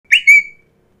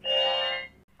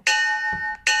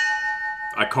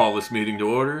I call this meeting to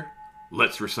order.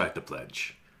 Let's recite the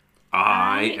pledge.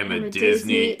 I am a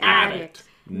Disney addict,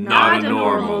 not a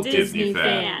normal Disney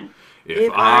fan. If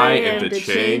I am to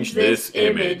change this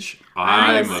image,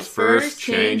 I must first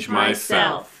change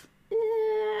myself.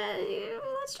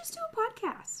 Let's just do a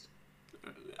podcast.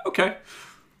 Okay.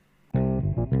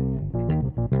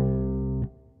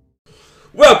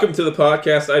 Welcome to the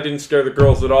podcast. I didn't scare the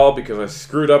girls at all because I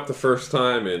screwed up the first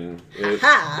time and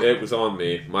it was on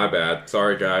me. My bad.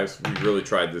 Sorry, guys. We really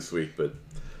tried this week, but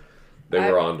they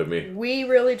were on to me. We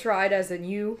really tried, as in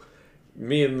you.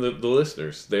 Me and the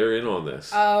listeners. They're in on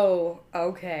this. Oh,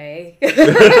 okay.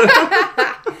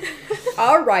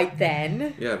 All right,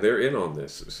 then. Yeah, they're in on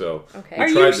this. So, okay. Are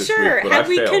you sure? Have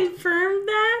we confirmed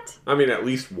that? I mean, at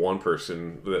least one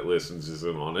person that listens is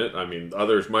in on it. I mean,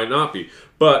 others might not be.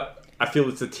 But I feel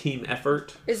it's a team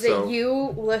effort. Is it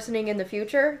you listening in the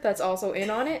future that's also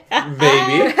in on it?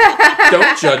 Maybe.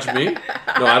 Don't judge me.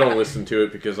 No, I don't listen to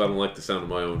it because I don't like the sound of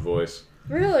my own voice.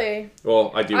 Really?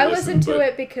 Well, I do I listen to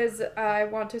it because I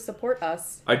want to support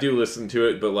us. I do listen to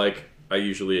it, but, like, I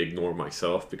usually ignore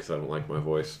myself because I don't like my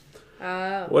voice.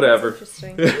 Whatever.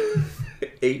 Interesting.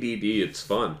 ADD, it's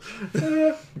fun.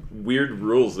 Weird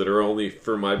rules that are only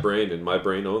for my brain and my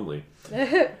brain only.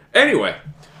 Anyway,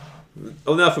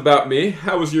 enough about me.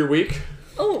 How was your week?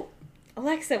 Oh,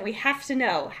 Alexa, we have to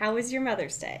know. How was your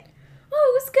Mother's Day?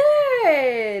 Oh, it was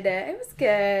good. It was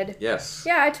good. Yes.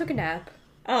 Yeah, I took a nap.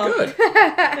 Oh, good.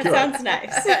 That sounds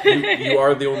nice. You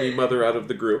are the only mother out of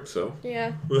the group, so.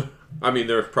 Yeah. I mean,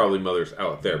 there are probably mothers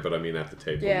out there, but I mean at the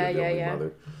table. Yeah, you're the only yeah.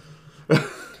 mother.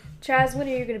 Chaz, when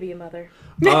are you going to be a mother?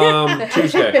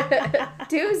 Tuesday.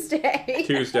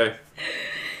 Tuesday.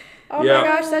 Oh yeah. my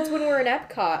gosh, that's when we're in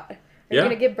Epcot. Are you going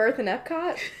to give birth in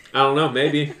Epcot? I don't know,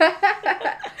 maybe.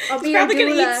 I'll be He's probably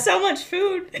going to eat so much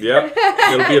food. Yep.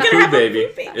 It'll be a food baby.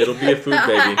 It'll be a food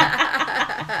baby.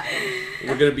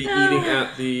 We're going to be eating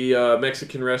at the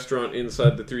Mexican restaurant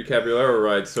inside the Three Caballero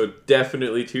ride, so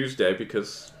definitely Tuesday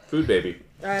because food baby.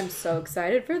 I'm so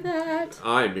excited for that.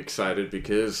 I'm excited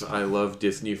because I love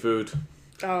Disney food.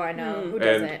 Oh, I know. Who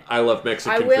doesn't? And I love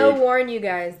Mexican food. I will warn you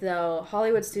guys, though.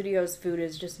 Hollywood Studios food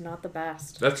is just not the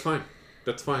best. That's fine.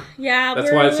 That's fine. Yeah,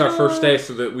 that's why it's our first day,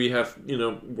 so that we have,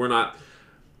 we're not,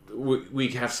 we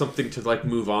have something to, like,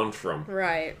 move on from.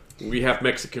 Right. We have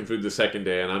Mexican food the second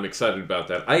day, and I'm excited about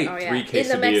that. I ate 3 quesadillas in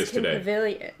the Mexican today.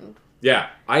 Pavilion. Yeah,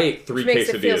 I ate 3 quesadillas today. Which makes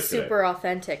it feel super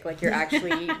authentic, like you're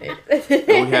actually eating it.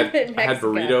 I had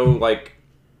burrito, like,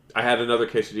 I had another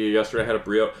quesadilla yesterday, I had a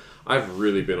burrito. I've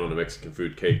really been on a Mexican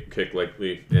food kick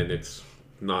lately, and it's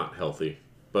not healthy.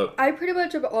 But I pretty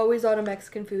much am always on a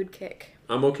Mexican food kick.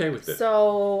 I'm okay with it.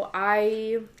 So,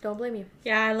 I don't blame you.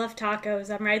 Yeah, I love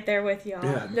tacos. I'm right there with y'all.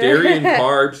 Yeah, dairy and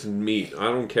carbs and meat. I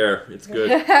don't care. It's good.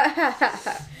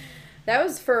 That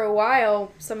was, for a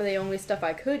while, some of the only stuff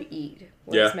I could eat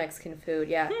was Mexican food.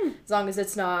 Yeah, as long as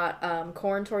it's not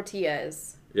corn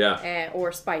tortillas. Yeah.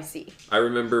 Or spicy. I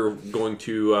remember going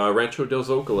to Rancho del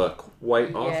Zocalo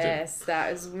quite often. Yes,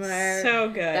 that is where... So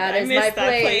good. That is miss my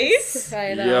that place.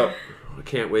 I know. Yep. I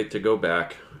can't wait to go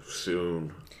back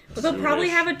soon. Well, they'll probably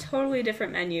have a totally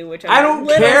different menu, which I don't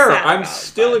care. I'm about,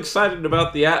 still excited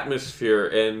about the atmosphere,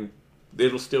 and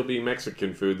it'll still be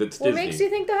Mexican food that's Disney. What makes you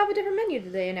think they'll have a different menu?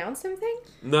 Did they announce something?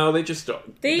 No, they just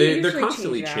they're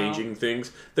constantly changing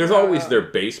things. There's always their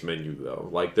base menu though.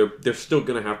 Like they're still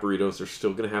gonna have burritos. They're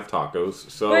still gonna have tacos.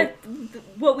 So, but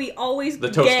what we always the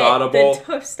tostada bowl. The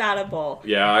tostada bowl.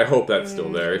 Yeah, I hope that's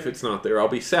still there. If it's not there, I'll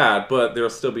be sad. But there'll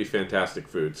still be fantastic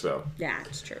food. So yeah,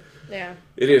 it's true. Yeah,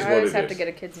 it is I what it is. always have to get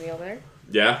a kid's meal there.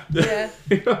 Yeah. Yeah.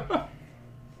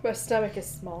 My stomach is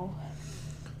small.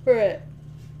 Right.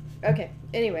 Okay.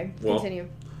 Anyway, continue.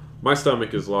 My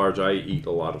stomach is large. I eat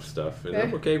a lot of stuff, and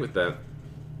I'm okay with that.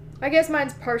 I guess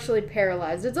mine's partially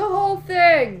paralyzed. It's a whole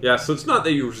thing. Yeah, so it's not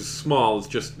that you're just small. It's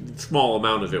just a small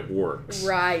amount of it works.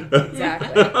 Right.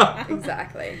 Exactly.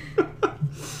 Exactly.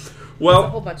 Well, it's a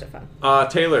whole bunch of fun.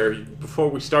 Taylor, before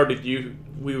we started,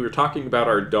 we were talking about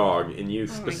our dog, and you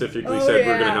specifically said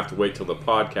we're going to have to wait till the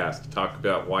podcast to talk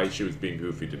about why she was being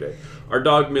goofy today. Our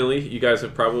dog, Millie, you guys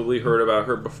have probably heard about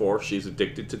her before. She's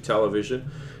addicted to television,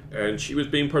 and she was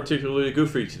being particularly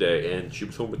goofy today, and she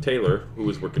was home with Taylor, who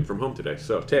was working from home today.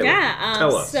 So, Taylor,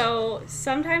 tell us. So,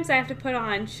 sometimes I have to put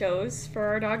on shows for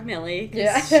our dog, Millie,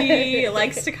 because she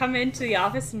likes to come into the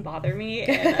office and bother me,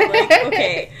 and I'm like,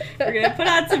 okay, we're going to put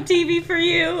on some TV for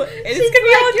you, and it's going to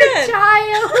be all good.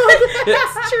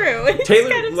 It's true. It's Taylor,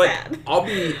 kind of sad. I'll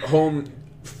be home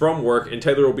from work, and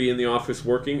Taylor will be in the office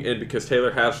working, and because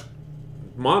Taylor has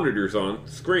monitors on,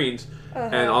 screens,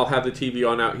 and I'll have the TV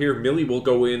on out here. Millie will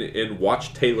go in and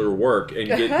watch Taylor work and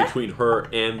get between her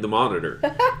and the monitor.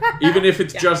 Even if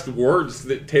it's just words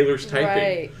that Taylor's typing.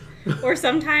 Right. Or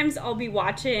sometimes I'll be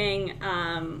watching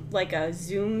like a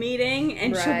Zoom meeting,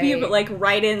 and she'll be like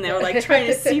right in there, like trying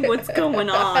to see what's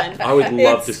going on. I would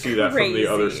love to see that from the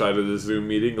other side of the Zoom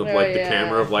meeting, of like the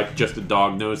camera of like just a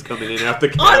dog nose coming in at the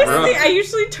camera. Honestly, I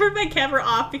usually turn my camera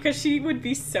off because she would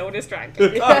be so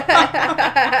distracted.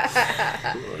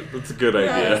 That's a good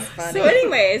idea. So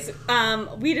anyways,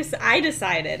 I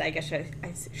decided, I guess I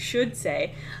should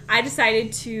say, I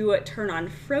decided to turn on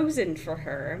Frozen for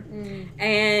her.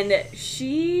 And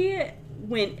she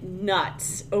went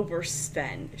nuts over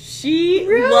Sven. She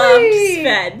loved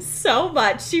Sven so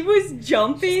much. She was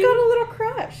jumping. She's got a little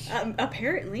crush.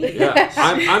 Apparently. Yeah,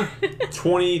 I'm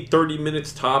 20, 30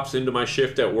 minutes tops into my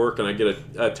shift at work, and I get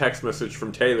a text message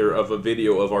from Taylor of a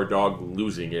video of our dog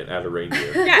losing it at a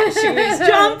reindeer. Yeah, she was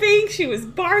jumping. She was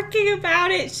barking about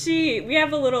it. We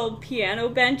have a little piano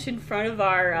bench in front of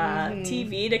our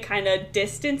TV to kind of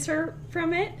distance her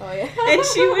from it. Oh, yeah. And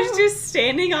she was just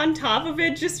standing on top of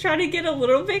it, just trying to get a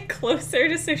little bit closer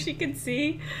just so she could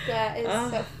see. That is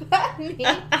so funny.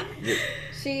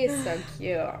 She is so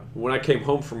cute. When I came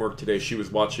home from work today, she was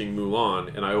watching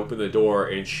Mulan, and I opened the door,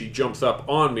 and she jumps up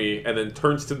on me, and then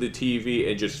turns to the TV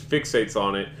and just fixates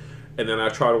on it. And then I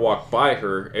try to walk by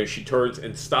her, and she turns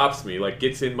and stops me, like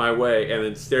gets in my way, and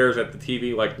then stares at the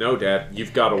TV like, "No, Dad,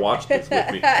 you've got to watch this with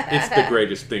me. It's the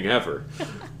greatest thing ever."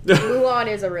 Mulan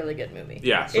is a really good movie.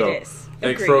 Yeah, so it is. I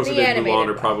think Agreed. Frozen The and Mulan animated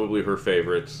are one. probably her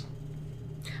favorites.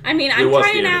 I mean, It I'm was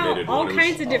the trying animated out all one. It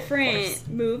kinds was- of of different course.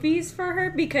 movies for her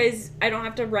because I don't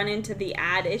have to run into the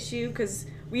ad issue, because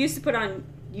we used to put on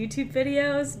YouTube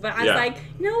videos, but I was like,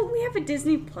 no, we have a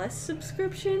Disney Plus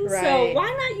subscription, so Right. why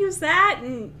not use that?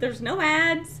 And there's no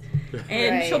ads,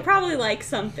 and Right. she'll probably like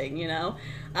something, you know.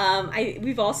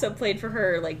 We've also played for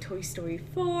her like Toy Story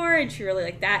 4, and she really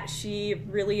liked that. She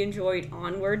really enjoyed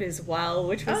Onward as well,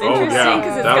 which was Oh, interesting yeah.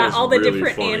 because it's That got was all the really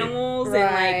different funny. animals and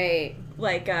Right.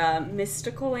 like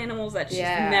mystical animals that she's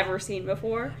Yeah. never seen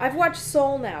before. I've watched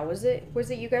Soul now. Was it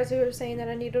you guys who were saying that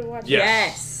I needed to watch it?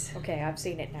 Yes. Okay, I've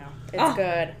seen it now. It's Oh.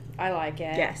 good. I like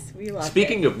it. Yes, we love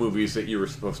Speaking it. of movies that you were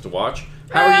supposed to watch,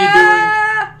 how are you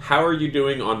doing? How are you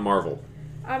doing on Marvel?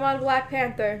 I'm on Black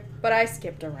Panther, but I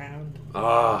skipped around.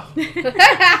 Ah.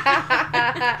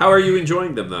 How are you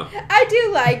enjoying them though? I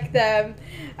do like them.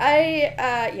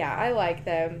 I like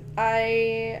them.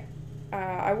 I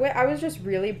was just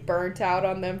really burnt out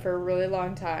on them for a really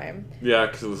long time. Yeah,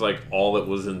 because it was like all that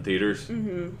was in theaters.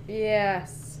 Mm-hmm.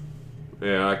 Yes.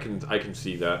 Yeah, I can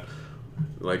see that.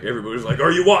 Like everybody was like,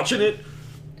 "Are you watching it?"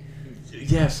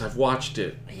 Yes, I've watched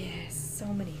it. Yes, so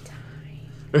many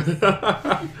times.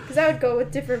 Because I would go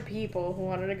with different people who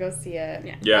wanted to go see it.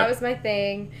 Yeah. That was my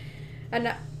thing.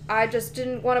 And I just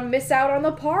didn't want to miss out on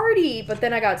the party. But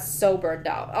then I got so burned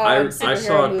out on superhero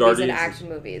saw movies Guardians- and action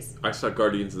movies. I saw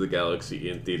Guardians of the Galaxy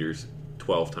in theaters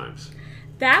 12 times.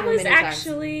 That Too was many times.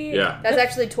 actually Yeah. That's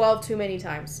actually 12 too many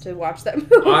times to watch that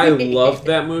movie. I loved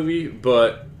that movie,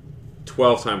 but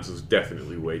 12 times was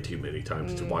definitely way too many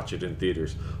times to watch it in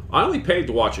theaters. I only paid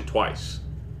to watch it twice.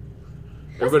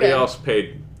 Everybody good. else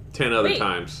paid 10 other Wait.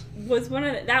 times. was one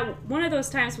of those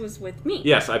times was with me.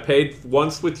 Yes, I paid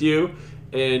once with you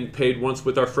and paid once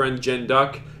with our friend Jen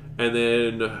Duck, and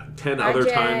then 10 Hi, other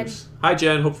Jen. times. Hi,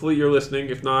 Jen. Hopefully you're listening.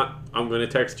 If not, I'm going to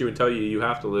text you and tell you you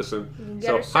have to listen. Get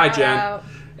So, a hi, shout Jen. out.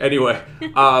 Anyway,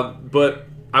 but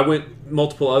I went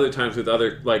multiple other times with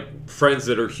other like friends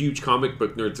that are huge comic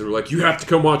book nerds that were like, "You have to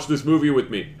come watch this movie with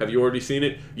me. Have you already seen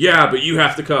it?" "Yeah, but you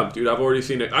have to come." "Dude, I've already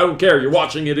seen it." "I don't care. You're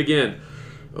watching it again."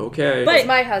 "Okay." But- Is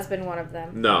my husband one of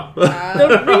them? no.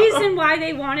 The reason why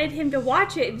they wanted him to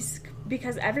watch it is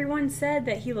because everyone said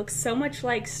that he looks so much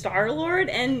like Star-Lord,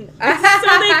 and so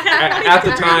they kept At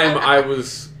the time,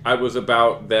 I was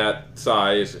about that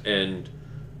size and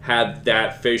had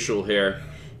that facial hair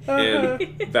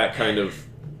and that kind of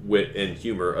wit and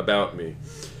humor about me.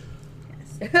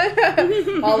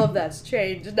 All of that's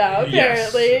changed now, Yes.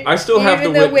 apparently. I still have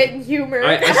Even the the wit- wit and humor.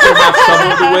 I still have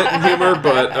some of the wit and humor,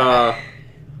 but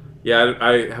yeah,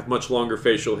 I have much longer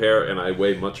facial hair and I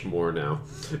weigh much more now.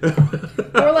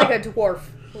 You're like a dwarf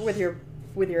with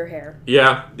your hair.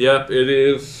 Yeah, it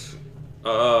is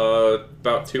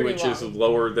about 2 Pretty inches long.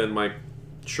 lower than my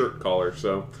shirt collar,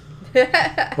 so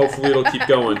hopefully it'll keep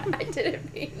going. I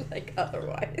didn't mean like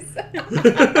otherwise. I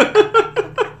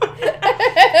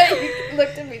You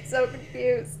looked at me so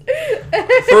confused.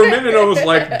 For a minute, I was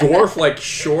like, dwarf, like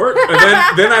short?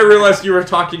 And then I realized you were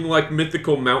talking like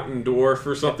mythical mountain dwarf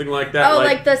or something like that. Oh,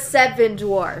 like the 7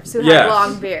 dwarves who Yes. have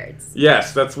long beards.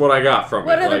 Yes, that's what I got from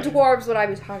What it. other Like, dwarves would I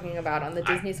be talking about on the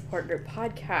Disney Support Group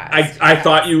podcast? I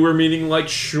thought you were meaning like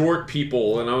short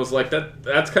people, and I was like,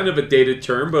 that's kind of a dated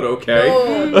term, but okay.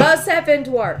 No, the 7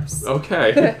 dwarfs.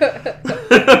 Okay.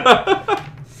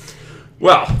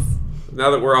 Well,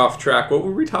 now that we're off track, what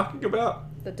were we talking about?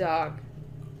 The dog.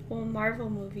 Well, Marvel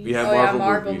movies. We have Oh, yeah, Marvel,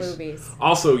 Marvel movies. movies.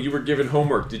 Also, you were given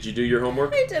homework. Did you do your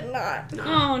homework? I did not.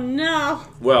 Oh no.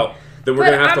 Well, then we're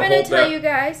But gonna have I'm to going hold to tell that. you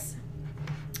guys,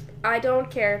 I don't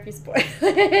care if you spoil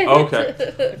it.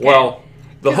 Okay. Well,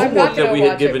 the 'Cause I'm homework not that gonna we had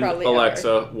watch it given probably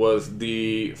Alexa was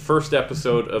the first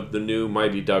episode of the new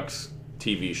Mighty Ducks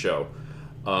TV show.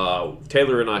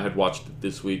 Taylor and I had watched it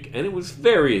this week, and it was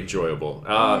very enjoyable.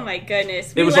 Oh my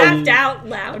goodness. it We was laughed out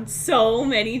loud so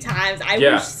many times. I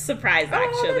Yeah. was surprised, Oh,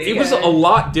 actually. It was a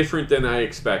lot different than I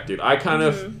expected. I kind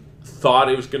of thought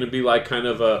it was going to be like kind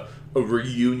of a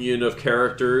reunion of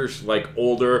characters, like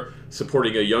older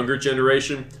supporting a younger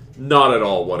generation. Not at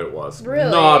all what it was. Really?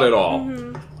 Not at all.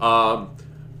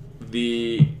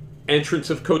 The entrance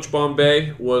of Coach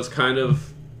Bombay was kind of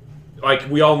like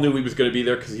we all knew he was going to be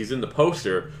there because he's in the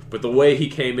poster, but the way he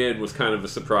came in was kind of a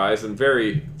surprise and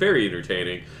very, very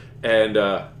entertaining. And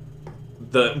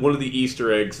one of the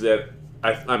Easter eggs that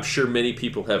I'm sure many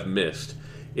people have missed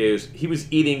is he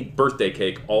was eating birthday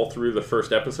cake all through the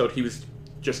first episode. He was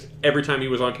just every time he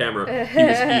was on camera, he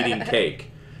was eating cake.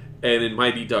 And in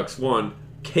Mighty Ducks 1,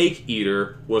 cake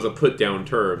eater was a put down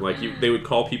term. Like they would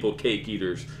call people cake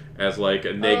eaters as like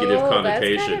a negative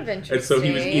connotation. That's kind of and so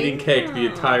he was eating cake the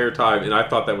entire time, and I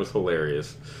thought that was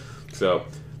hilarious. So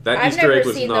that Easter egg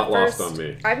was not lost on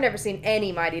me. I've never seen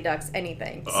any Mighty Ducks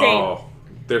anything. Same. Oh,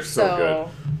 they're so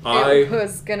good. It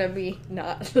was gonna be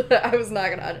not. I was not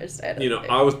gonna understand. You know,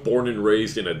 I was born and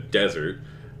raised in a desert,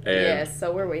 and yes,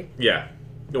 so were we. yeah.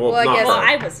 Well, I not guess her.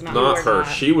 I was not. Not You were her. not.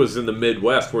 She was in the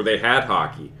Midwest where they had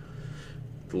hockey.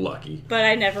 Lucky. But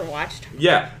I never watched.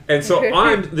 Yeah, and so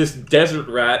I'm this desert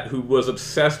rat who was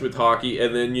obsessed with hockey,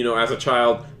 and then, you know, as a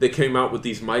child, they came out with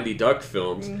these Mighty Duck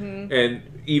films, and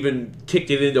even kicked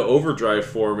it into overdrive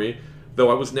for me, though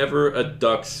I was never a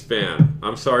Ducks fan.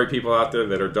 I'm sorry, people out there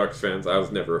that are Ducks fans, I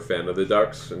was never a fan of the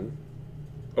Ducks, and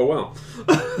oh well.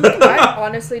 I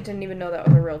honestly didn't even know that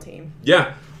was a real team.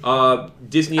 Yeah,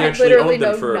 Disney I actually literally owned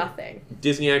them know for... nothing.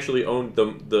 Disney actually owned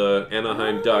the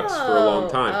Anaheim Ducks for a long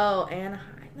time. Oh, Anaheim.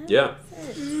 That Yeah.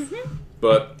 makes sense.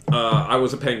 But I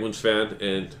was a Penguins fan,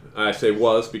 and I say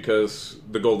was because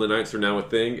the Golden Knights are now a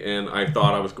thing, and I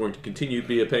thought I was going to continue to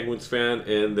be a Penguins fan,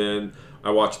 and then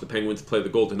I watched the Penguins play the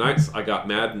Golden Knights. I got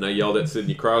mad, and I yelled at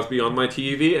Sidney Crosby on my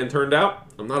TV, and turned out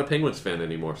I'm not a Penguins fan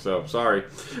anymore, so sorry.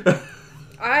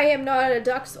 I am not a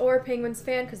Ducks or Penguins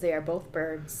fan because they are both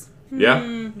birds.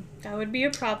 Yeah? That would be a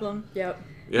problem. Yep.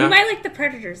 Yeah. You might like the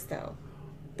Predators, though.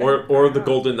 Or the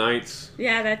Golden Knights.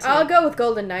 Yeah, that's I'll it. go with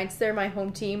Golden Knights. They're my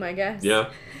home team, I guess. Yeah.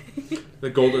 The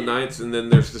Golden Knights, and then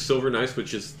there's the Silver Knights,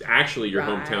 which is actually your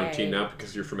hometown Right. team now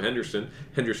because you're from Henderson.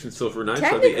 Henderson Silver Knights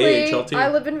are the Technically, AHL team. I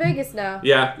live in Vegas now.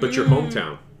 Yeah, but your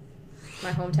hometown.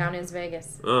 My hometown is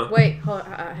Vegas. Uh. Wait,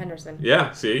 Henderson.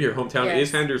 Yeah, see, your hometown Yes.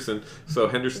 is Henderson. So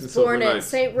Henderson Silver Born at Knights.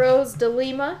 St. Rose de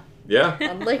Lima Yeah,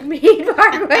 on Lake Mead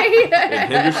Parkway. in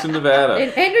Henderson, Nevada. In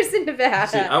Henderson, Nevada.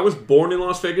 See, I was born in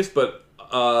Las Vegas, but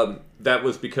that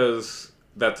was because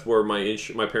that's where my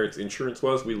parents' insurance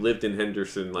was. We lived in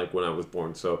Henderson like when I was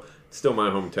born, so it's still my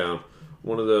hometown.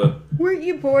 One of the Weren't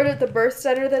you born at the birth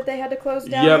center that they had to close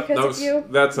down yep, because of you?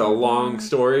 that's a long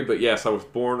story, but yes, I was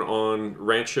born on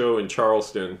Rancho in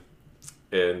Charleston,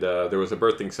 and there was a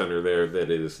birthing center there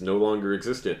that is no longer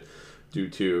existent due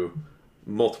to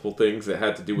multiple things that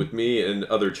had to do with me and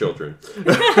other children.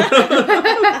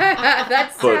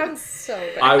 That sounds so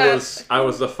bad. I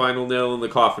was the final nail in the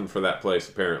coffin for that place,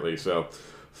 apparently. So,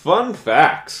 fun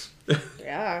facts.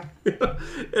 Yeah.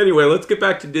 Anyway, let's get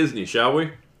back to Disney, shall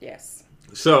we? Yes.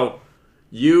 So,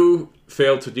 you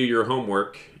failed to do your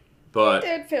homework, but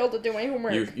I did fail to do my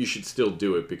homework. you should still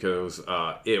do it because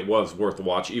it was worth a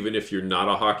watch, even if you're not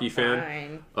a hockey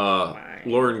fan. Fine.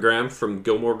 Lauren Graham from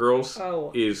Gilmore Girls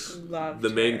Oh, is loved the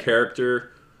main her.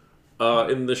 character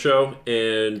in the show,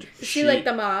 and Is she like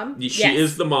the mom? She Yes.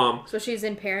 is the mom. So she's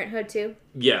in Parenthood too?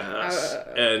 Yes,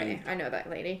 Okay, I know that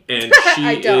lady. and she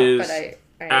I don't, is but I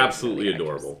absolutely know the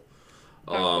adorable.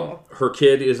 cool. Her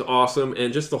kid is awesome,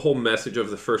 and just the whole message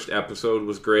of the first episode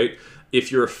was great.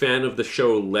 If you're a fan of the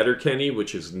show Letterkenny,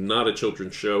 which is not a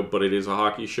children's show, but it is a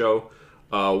hockey show,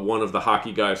 one of the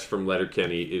hockey guys from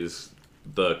Letterkenny is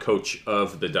the coach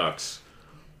of the Ducks.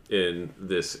 in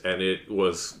this, and it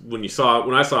was when I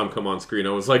saw him come on screen,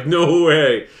 I was like, no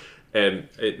way, and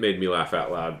it made me laugh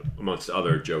out loud amongst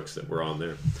other jokes that were on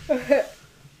there.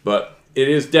 But it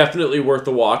is definitely worth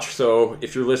a watch. So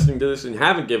if you're listening to this and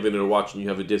haven't given it a watch and you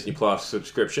have a Disney Plus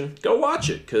subscription, go watch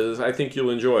it because I think you'll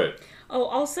enjoy it. Oh,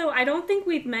 also, I don't think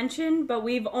we've mentioned, but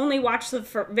we've only watched the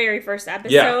very first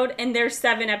episode, and there's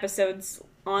 7 episodes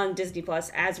on Disney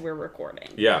Plus as we're recording.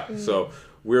 Yeah, so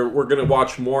we're gonna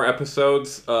watch more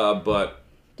episodes, but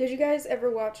did you guys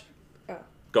ever watch?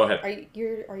 Go ahead.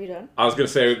 Are you done? I was gonna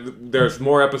say there's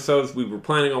more episodes. We were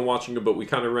planning on watching them, but we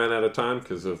kind of ran out of time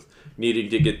because of needing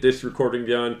to get this recording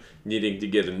done, needing to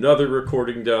get another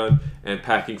recording done, and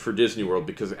packing for Disney World.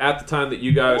 Because at the time that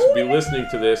you guys will be listening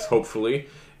to this, hopefully,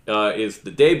 is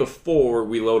the day before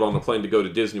we load on the plane to go to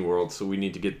Disney World. So we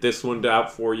need to get this one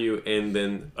out for you, and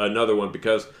then another one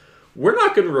because we're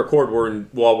not going to record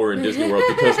while we're in Disney World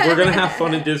because we're going to have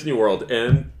fun in Disney World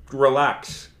and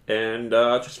relax. And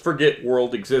just forget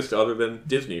world exists other than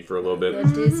Disney for a little bit.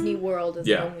 The Disney World is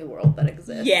the only world that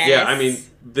exists. Yes. Yeah, I mean,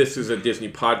 this is a Disney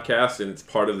podcast, and it's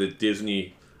part of the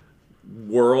Disney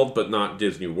world, but not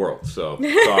Disney World. So,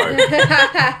 sorry.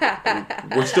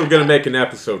 We're still going to make an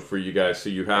episode for you guys, so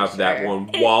you have that one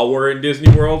while we're in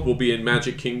Disney World. We'll be in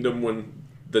Magic Kingdom when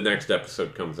the next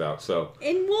episode comes out. So,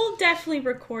 and we'll definitely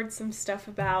record some stuff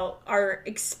about our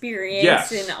experience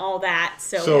and all that.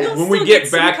 So when we get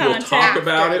back, we'll talk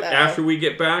about it after we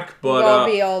get back. But we'll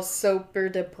be all super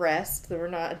depressed that we're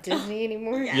not at Disney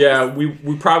anymore. Yeah,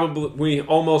 we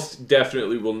almost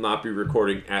definitely will not be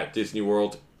recording at Disney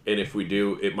World. And if we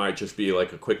do, it might just be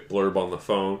like a quick blurb on the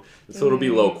phone. So it'll be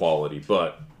low quality,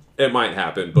 but it might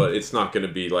happen. But it's not going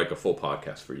to be like a full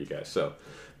podcast for you guys. So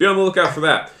be on the lookout for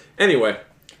that. Anyway,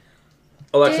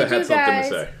 Alexa had something to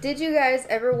say. Did you guys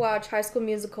ever watch High School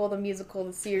Musical,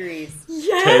 the series?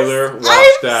 Yes! Taylor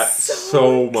watched that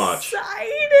so much.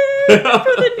 Excited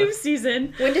for the new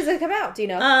season. When does it come out? Do you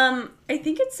know? I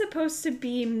think it's supposed to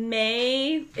be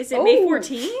May. Is it May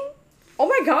 14th? Oh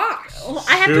my gosh! Oh,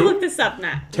 I have to look this up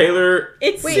now. Taylor,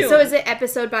 it's wait. soon. So is it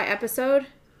episode by episode?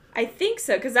 I think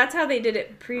so, because that's how they did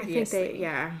it previously.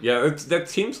 Yeah, that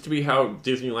seems to be how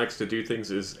Disney likes to do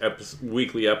things, is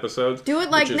weekly episodes. Do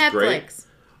it like Netflix. Great.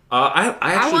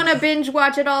 I want to binge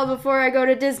watch it all before I go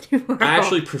to Disney World. I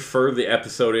actually prefer the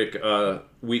episodic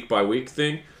week by week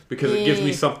thing because it gives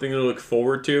me something to look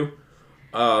forward to.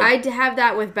 I'd have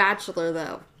that with Bachelor,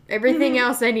 though. Everything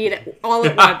else I need all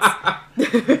at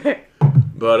once.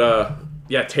 But,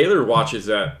 yeah, Taylor watches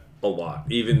that a lot.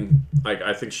 Even, like,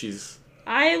 I think she's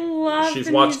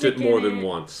watched it more than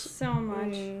once. So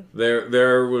much.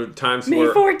 There were times May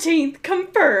where... May 14th,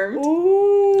 confirmed.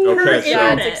 Ooh. Okay, so...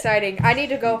 That's exciting. I need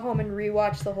to go home and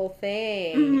rewatch the whole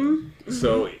thing. Mm-hmm.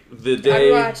 So, the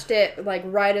day... I watched it, like,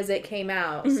 right as it came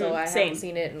out, so I haven't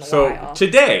seen it in a while. So,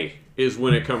 today is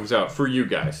when it comes out for you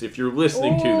guys. If you're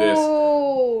listening to this,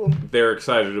 they're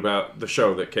excited about the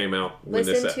show that came out when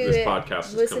this podcast is coming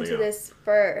out. Listen to this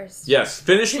first. Yes,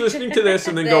 finish listening to this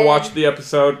and then go watch the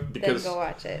episode because then go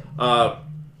watch it.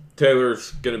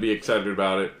 Taylor's going to be excited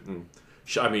about it. And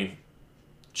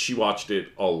she watched it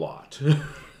a lot.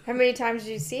 How many times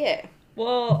did you see it?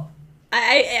 Well,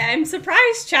 I'm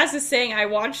surprised Chaz is saying I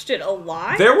watched it a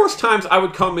lot. There was times I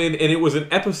would come in and it was an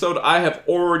episode I have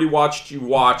already watched you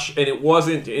watch, and it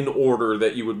wasn't in order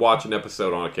that you would watch an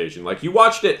episode on occasion. Like, you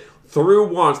watched it through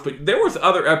once, but there was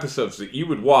other episodes that you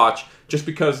would watch just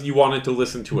because you wanted to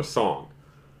listen to a song.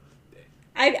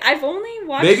 I've only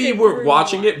watched Maybe it you weren't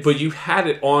watching once. it, but you had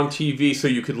it on TV so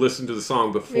you could listen to the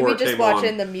song before it came on. Maybe just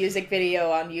watching the music video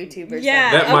on YouTube or something.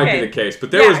 That might be the case. But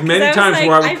there was many times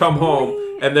where I would come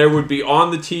home and there would be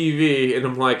on the TV and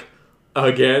I'm like,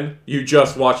 again, you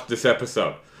just watched this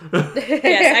episode.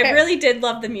 Yes, I really did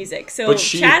love the music. So but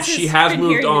Chaz has been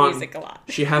hearing the music a lot.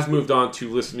 She has moved on to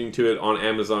listening to it on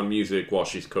Amazon Music while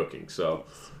she's cooking. So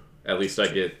at least I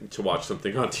get to watch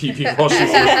something on TV while she's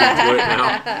listening to it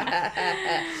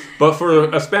now. But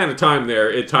for a span of time there,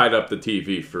 it tied up the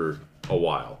TV for a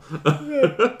while.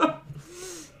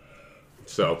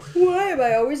 So why am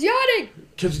I always yawning?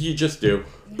 Because you just do.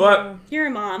 But you're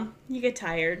a mom. You get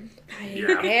tired. I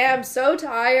am so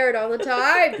tired all the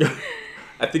time.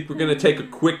 I think we're going to take a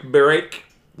quick break.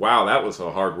 Wow, that was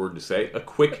a hard word to say. A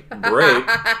quick break.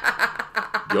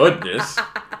 Goodness.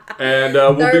 And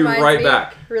we'll be right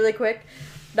back. Really quick.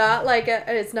 Not like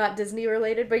it's not Disney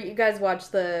related, but you guys watch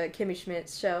the Kimmy Schmidt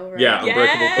show, right? Yeah,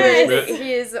 Unbreakable Kimmy Schmidt.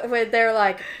 He's when they're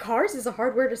like, cars is a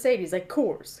hard word to say, and he's like,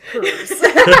 Coors.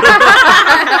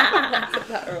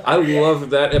 I love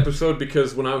that episode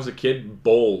because when I was a kid,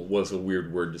 bowl was a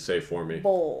weird word to say for me.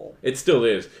 Bowl. It still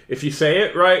is. If you say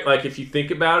it right, like if you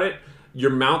think about it,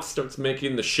 your mouth starts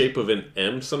making the shape of an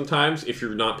M sometimes if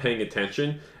you're not paying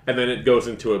attention, and then it goes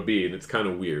into a B, and it's kind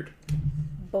of weird.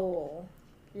 Bowl.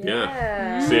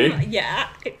 Yeah. See? Yeah.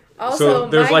 Also, so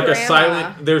there's like grandma, a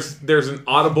silent. There's an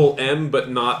audible M, but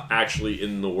not actually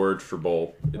in the word for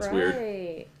bowl. It's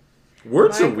weird.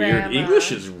 Words My are weird. grandma-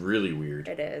 English is really weird.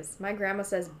 It is. My grandma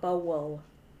says bowl.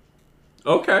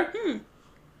 Okay.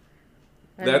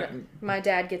 And my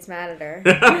dad gets mad at her.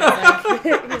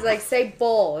 He's like, say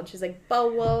bowl. And she's like,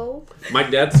 bowl. My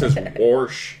dad says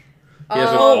warsh. He has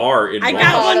an R in I warsh.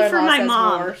 got one for my says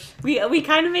mom. warsh. We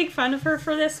kind of make fun of her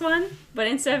for this one, but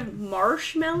instead of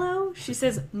marshmallow, she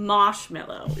says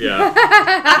moshmallow. Yeah.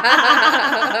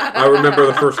 I remember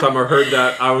the first time I heard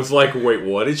that, I was like, wait,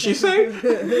 what did she say?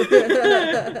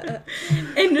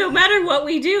 And no matter what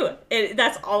we do,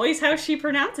 that's always how she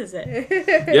pronounces it.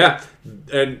 Yeah.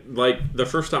 And, like, the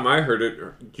first time I heard it,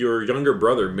 your younger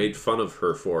brother made fun of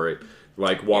her for it,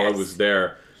 like, while I was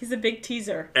there. He's a big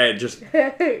teaser. And just,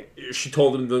 she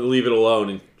told him to leave it alone,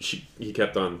 and he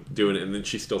kept on doing it, and then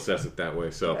she still says it that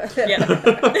way, so. Yeah.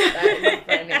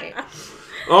 That is funny.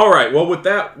 All right, well, with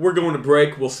that, we're going to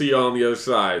break. We'll see you on the other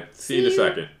side. See you in a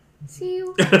second. See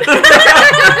you.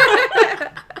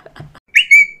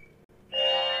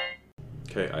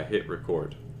 Okay, I hit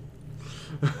record.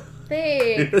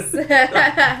 Thanks.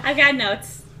 I've got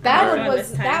notes.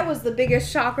 That was the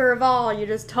biggest shocker of all. You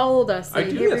just told us. I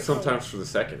do that sometimes for the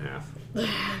second half.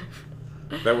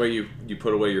 That way you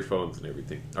put away your phones and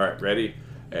everything. All right, ready?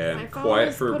 And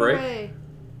quiet for a break. Away.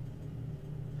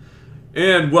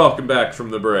 And welcome back from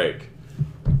the break.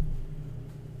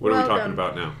 What are we talking Welcome.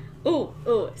 about now? Ooh.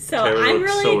 So Taylor I'm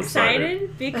looks really so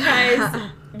excited because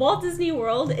Walt Disney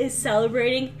World is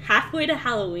celebrating halfway to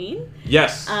Halloween.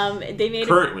 Yes. They made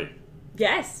Currently.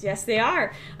 Yes, they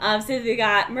are. So they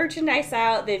got merchandise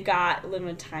out. They've got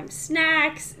limited time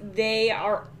snacks. They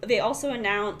also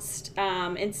announced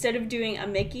instead of doing a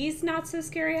Mickey's Not So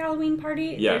Scary Halloween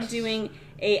party, they're doing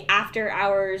a after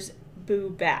hours Boo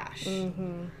Bash.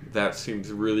 Mm-hmm. That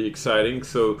seems really exciting.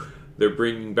 So they're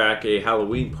bringing back a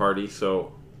Halloween party.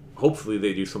 So hopefully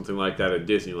they do something like that at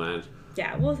Disneyland.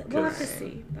 Yeah, we'll have to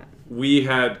see. But.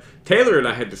 Taylor and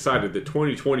I had decided that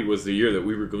 2020 was the year that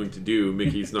we were going to do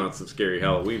Mickey's Not So Scary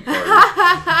Halloween party.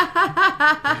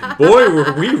 Boy,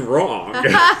 were we wrong.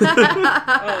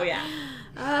 Oh, yeah.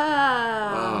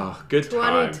 Good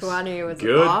times. 2020 was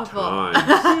good awful.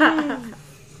 Times.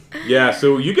 Yeah,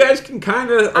 so you guys can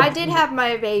kind of... I did have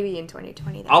my baby in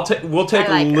 2020, though. We'll take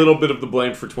a little bit of the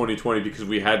blame for 2020 because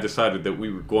we had decided that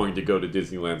we were going to go to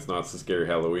Disneyland's Not So Scary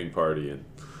Halloween party.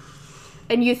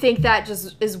 And you think that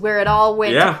just is where it all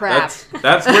went to crap.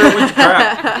 That's where it went to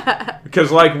crap. Because,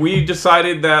 like, we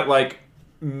decided that, like,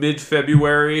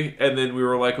 mid-February, and then we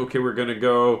were like, okay, we're going to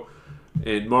go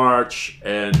in March,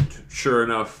 and sure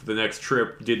enough, the next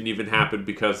trip didn't even happen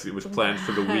because it was planned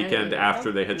for the weekend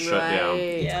after they had shut down.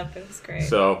 Yep, it was great.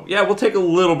 So, yeah, we'll take a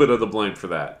little bit of the blame for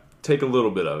that. Take a little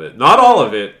bit of it. Not all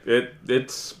of it.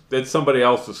 It's somebody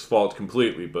else's fault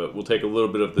completely, but we'll take a little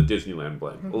bit of the Disneyland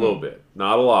blame. Mm-hmm. A little bit.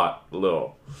 Not a lot. A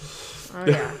little. Oh,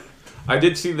 yeah. I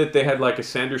did see that they had like a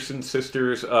Sanderson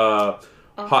Sisters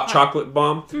hot chocolate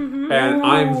bomb, Mm-hmm. and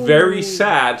I'm very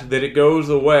sad that it goes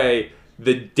away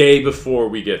the day before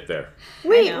we get there.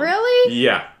 Wait, really?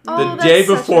 Yeah. Oh, the day that's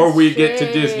before such a we get to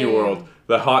shame. Disney World,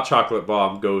 the hot chocolate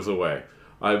bomb goes away.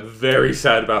 I'm very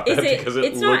sad about that because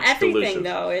it looks delicious. It's not everything,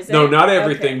 though, is it? No, not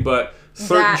everything, Okay. but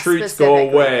certain That treats go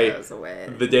away goes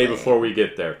away. the day before we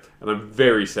get there. And I'm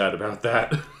very sad about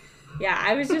that. Yeah,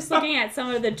 I was just looking at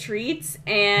some of the treats,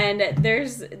 and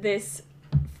there's this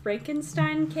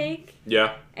Frankenstein cake.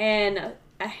 Yeah. And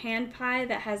a hand pie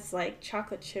that has, like,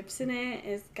 chocolate chips in it.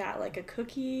 It's got, like, a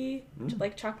cookie,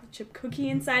 like, chocolate chip cookie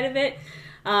inside of it.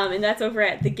 And that's over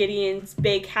at the Gideon's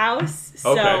Bakehouse.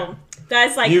 So Okay.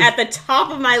 that's, like, at the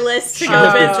top of my list to She go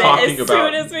has been visit talking as about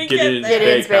soon as we get Gideon's there.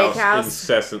 Gideon's Bakehouse Bakehouse.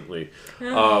 incessantly.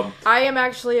 I am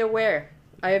actually aware.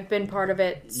 I have been part of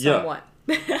it somewhat.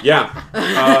 Yeah.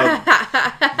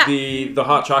 The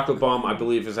hot chocolate bomb, I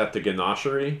believe, is at the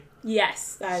Ganachery.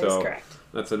 Yes, that is correct.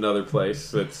 That's another place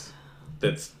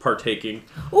that's partaking.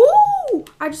 Ooh!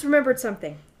 I just remembered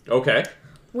something. Okay.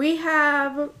 We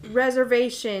have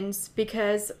reservations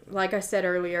because, like I said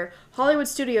earlier, Hollywood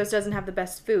Studios doesn't have the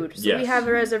best food. So we have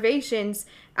reservations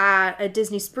at a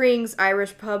Disney Springs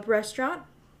Irish pub restaurant.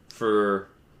 For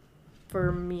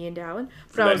me and Dallin.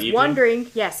 But I was wondering,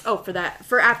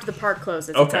 for after the park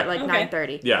closes. It's at like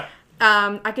 9:30. Yeah.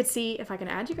 I could see if I can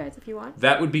add you guys if you want.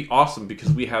 That would be awesome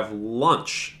because we have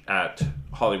lunch at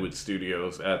Hollywood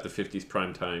Studios at the 50s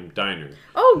Primetime Diner.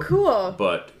 Oh, cool.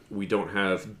 But we don't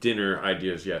have dinner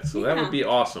ideas yet, so that would be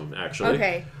awesome, actually.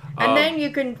 Okay. And then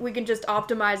we can just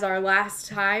optimize our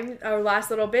last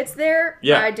little bits there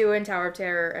by doing Tower of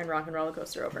Terror and Rock and Roller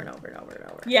Coaster over and over and over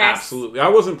and over. Yes. Absolutely. I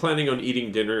wasn't planning on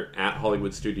eating dinner at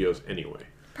Hollywood Studios anyway.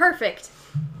 Perfect.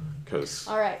 Because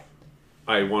all right.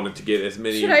 I wanted to get as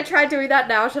many... Should I try doing that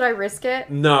now? Should I risk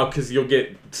it? No, because you'll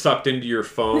get sucked into your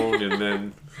phone and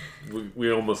then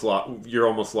you're almost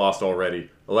lost already.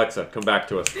 Alexa, come back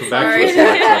to us. Come back to us,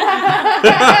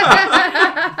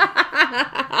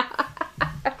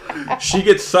 Alexa. She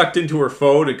gets sucked into her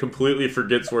phone and completely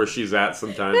forgets where she's at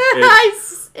sometimes.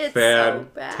 It's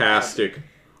fantastic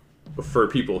for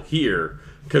people here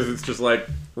because it's just like,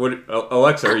 "What,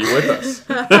 Alexa, are you with us?"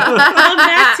 Come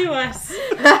back to us.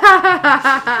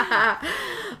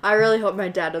 I really hope my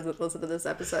dad doesn't listen to this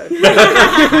episode. He's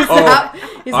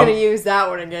going to use that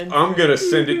one again. I'm going to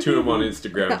send it to him on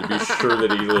Instagram to be sure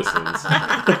that he listens.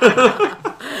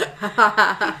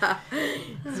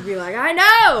 He'll be like, I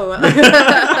know!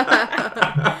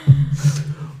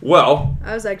 Well...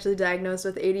 I was actually diagnosed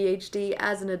with ADHD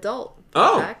as an adult.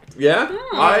 Yeah? Oh,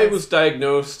 I was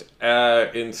diagnosed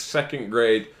in second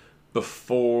grade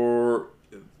before...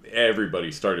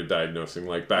 everybody started diagnosing,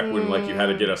 like back when like you had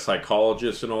to get a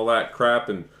psychologist and all that crap,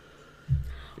 and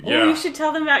Oh, you should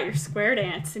tell them about your square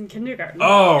dance in kindergarten.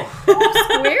 Oh,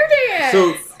 square dance.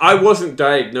 So I wasn't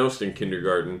diagnosed in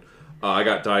kindergarten. I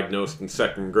got diagnosed in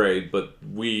second grade, but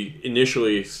we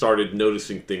initially started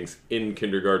noticing things in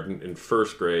kindergarten and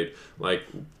first grade. Like,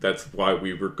 that's why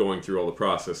we were going through all the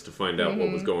process to find out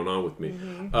what was going on with me.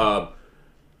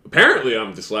 Apparently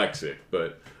I'm dyslexic,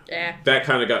 but that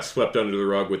kind of got swept under the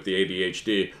rug with the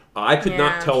ADHD. I could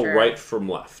not tell right from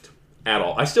left at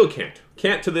all. I still can't.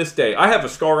 Can't to this day. I have a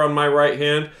scar on my right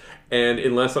hand, and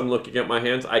unless I'm looking at my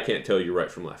hands, I can't tell you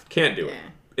right from left. Can't do it.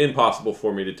 Impossible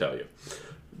for me to tell you.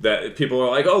 That people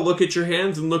are like, oh, look at your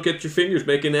hands and look at your fingers,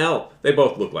 make an L. They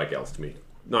both look like L's to me.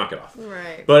 Knock it off.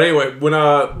 Right. But anyway, when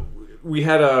we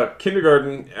had a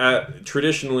kindergarten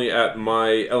traditionally at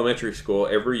my elementary school,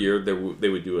 every year they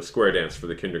would do a square dance for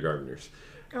the kindergartners.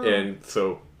 Oh. And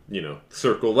so,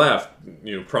 circle left,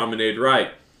 promenade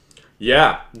right.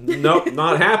 Yeah, nope,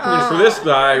 not happening for this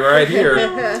guy right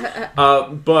here.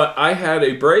 But I had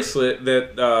a bracelet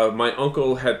that my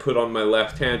uncle had put on my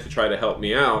left hand to try to help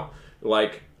me out,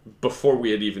 like, before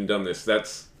we had even done this.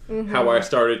 That's how I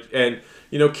started. And,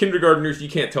 kindergartners, you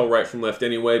can't tell right from left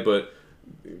anyway, but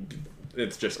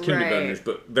it's just kindergartners. Right.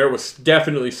 But there was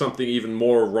definitely something even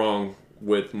more wrong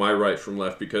with my right from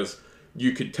left, because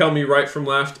you could tell me right from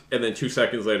left, and then 2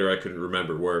 seconds later I couldn't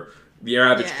remember, where the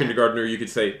average kindergartner, you could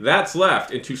say, that's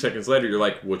left, and 2 seconds later you're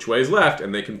like, which way is left?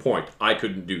 And they can point. I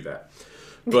couldn't do that.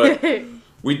 But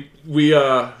we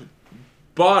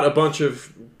bought a bunch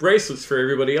of bracelets for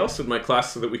everybody else in my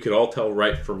class so that we could all tell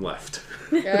right from left.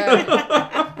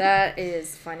 That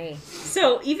is funny.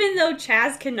 So even though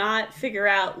Chaz cannot figure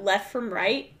out left from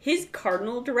right, his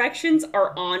cardinal directions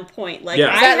are on point. Like, is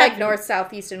that like north,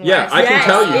 south, east, and west? Yeah, I can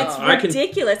tell you. It's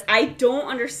ridiculous. I don't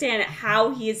understand how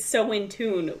he is so in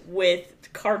tune with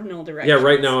cardinal directions. Yeah,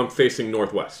 right now I'm facing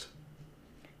northwest.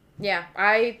 Yeah,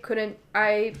 I couldn't.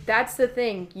 That's the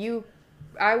thing.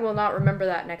 I will not remember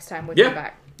that next time with you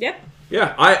back. Yep.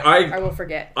 Yeah, I will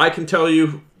forget. I can tell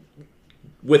you,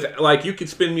 with like, you could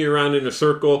spin me around in a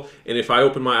circle, and if I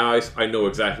open my eyes, I know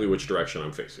exactly which direction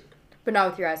I'm facing. But not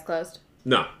with your eyes closed.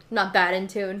 No. Not that in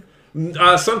tune.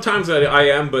 Sometimes I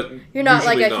am, but you're not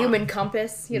like a human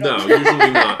compass. No,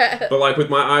 usually not. But like with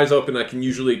my eyes open, I can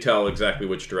usually tell exactly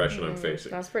which direction I'm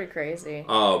facing. That's pretty crazy.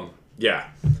 Yeah.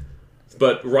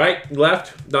 But right,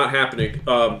 left, not happening.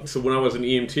 So when I was an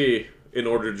EMT, in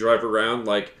order to drive around,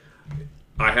 like,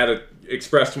 I had to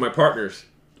express to my partners,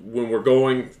 when we're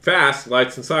going fast,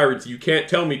 lights and sirens, you can't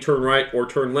tell me turn right or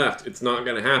turn left. It's not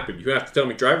going to happen. You have to tell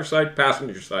me driver's side,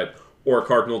 passenger side, or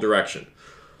cardinal direction.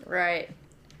 Right.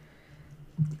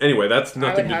 Anyway, that's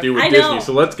nothing to do with Disney,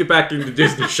 so let's get back into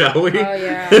Disney, shall we? Oh,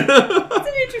 yeah. It's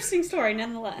an interesting story,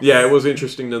 nonetheless. Yeah, it was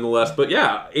interesting, nonetheless. But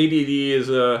yeah,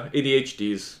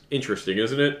 ADHD is interesting,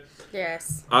 isn't it?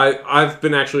 Yes. I've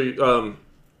been actually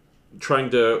trying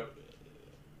to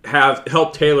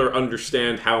help Taylor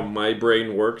understand how my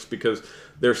brain works, because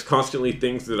there's constantly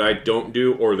things that I don't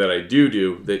do, or that I do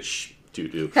that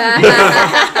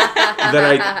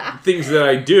things that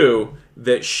I do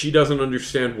that she doesn't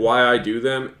understand why I do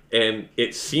them, and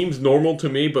it seems normal to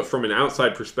me, but from an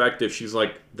outside perspective, she's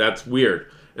like, that's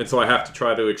weird. And so I have to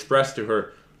try to express to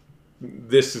her,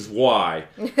 this is why.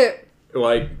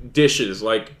 Like dishes,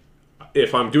 like,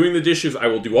 if I'm doing the dishes, I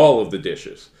will do all of the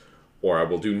dishes, or I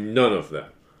will do none of them.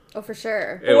 Oh, for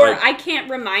sure. Or I can't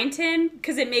remind him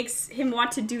because it makes him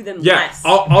want to do them less.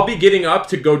 I'll be getting up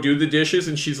to go do the dishes,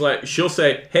 and she'll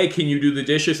say, "Hey, can you do the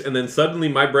dishes?" And then suddenly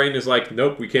my brain is like,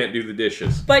 "Nope, we can't do the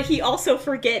dishes." But he also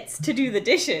forgets to do the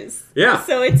dishes. Yeah.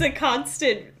 So it's a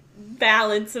constant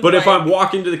balance of. But if I'm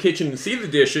walking to the kitchen and see the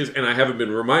dishes, and I haven't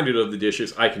been reminded of the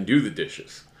dishes, I can do the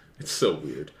dishes. It's so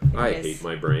weird. I hate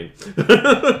my brain.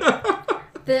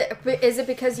 Is it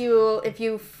because if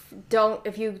you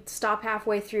stop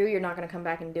halfway through, you're not going to come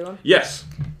back and do them? Yes.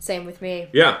 Same with me.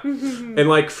 Yeah. And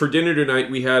like for dinner tonight,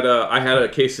 I had a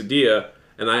quesadilla,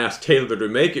 and I asked Taylor to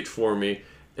make it for me,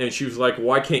 and she was like,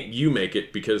 "Why can't you make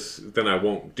it? Because then I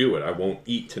won't do it. I won't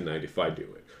eat tonight if I do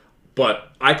it."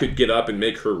 But I could get up and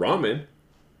make her ramen,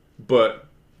 but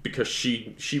because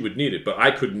she would need it, but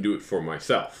I couldn't do it for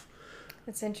myself.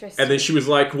 That's interesting. And then she was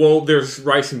like, "Well, there's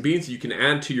rice and beans you can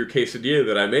add to your quesadilla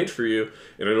that I made for you,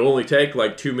 and it'll only take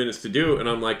like 2 minutes to do." And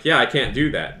I'm like, "Yeah, I can't do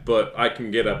that, but I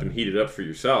can get up and heat it up for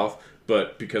yourself.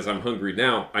 But because I'm hungry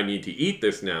now, I need to eat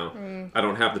this now. I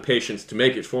don't have the patience to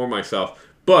make it for myself.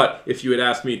 But if you had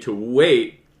asked me to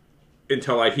wait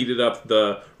until I heated up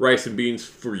the rice and beans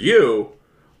for you,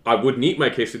 I wouldn't eat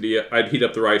my quesadilla. I'd heat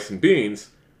up the rice and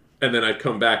beans, and then I'd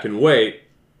come back and wait.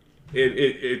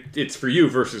 It's for you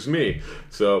versus me."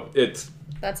 So that's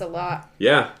a lot.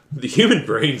 Yeah, the human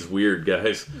brain's weird,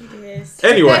 guys. It is.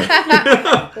 Anyway.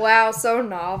 Wow, so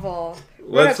novel.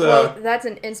 That's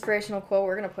an inspirational quote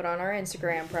we're gonna put on our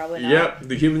Instagram probably now. Yep,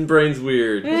 the human brain's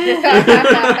weird.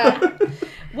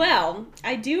 Well,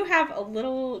 I do have a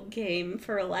little game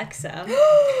for Alexa.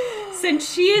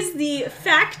 Since she is the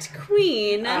fact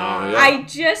queen, I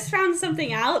just found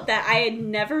something out that I had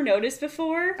never noticed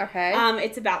before. Okay.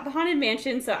 It's about the Haunted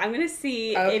Mansion, so I'm going to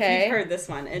see if you've heard this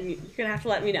one, and you're going to have to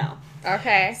let me know.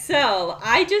 Okay. So,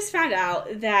 I just found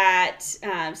out that,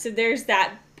 so there's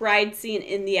that bride scene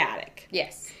in the attic.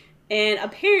 Yes. And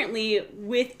apparently,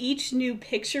 with each new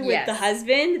picture with the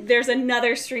husband, there's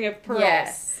another string of pearls.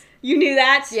 Yes. You knew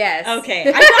that? Yes. Okay.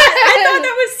 I thought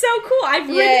that was so cool. I've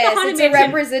read the Haunted Mansion. It's a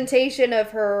representation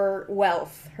of her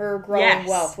wealth, her growing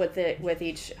wealth with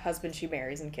each husband she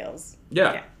marries and kills.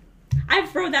 Yeah.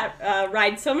 I've rode that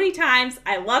ride so many times.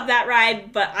 I love that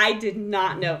ride, but I did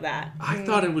not know that. I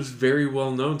thought it was very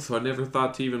well known, so I never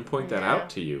thought to even point that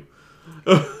out to you.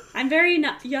 I'm very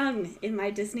young in my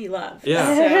Disney love.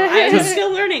 Yeah. So I'm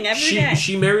still learning every day.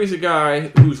 She marries a guy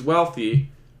who's wealthy,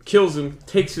 kills him,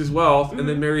 takes his wealth, and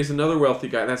then marries another wealthy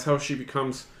guy. That's how she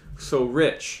becomes so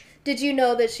rich. Did you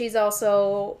know that she's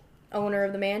also owner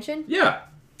of the mansion? Yeah.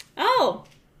 Oh.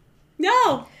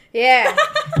 No. Yeah.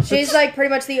 She's like pretty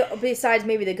much besides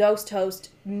maybe the ghost host,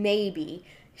 maybe.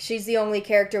 She's the only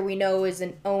character we know is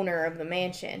an owner of the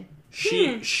mansion.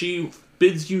 She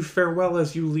bids you farewell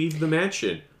as you leave the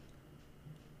mansion.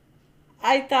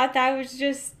 I thought that was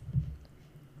just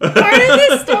part of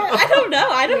the story. I don't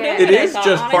know. It is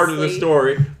just part of the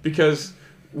story because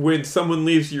when someone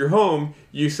leaves your home,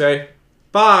 you say,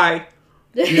 "Bye."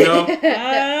 You know? Or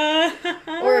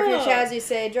if you're Chaz, you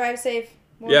say, "Drive safe."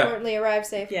 More importantly, arrive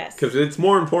safe. Yes. Because it's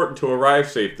more important to arrive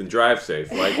safe than drive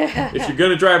safe. Like, if you're going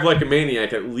to drive like a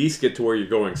maniac, at least get to where you're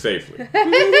going safely.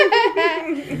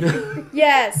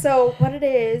 Yeah, so what it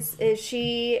is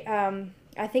she,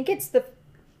 I think it's the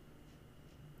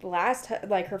last,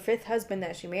 like her fifth husband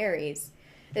that she marries,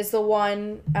 is the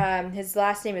one, his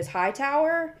last name is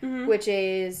Hightower, which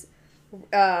is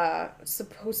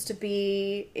supposed to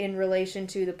be in relation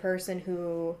to the person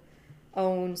who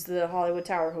owns the Hollywood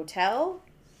Tower Hotel.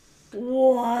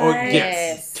 What? Oh,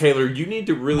 yes. Taylor, you need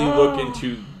to really look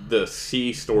into the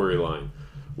C storyline,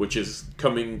 which is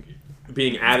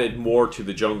being added more to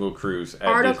the Jungle Cruise at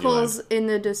Articles Disneyland. in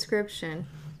the description.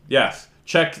 Yes.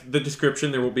 Check the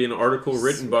description. There will be an article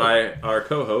written by our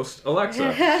co-host,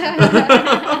 Alexa.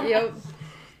 Yep.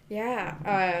 Yeah.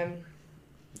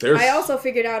 I also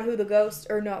figured out who the ghost,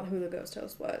 or not who the ghost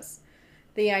host was.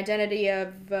 The identity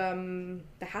of the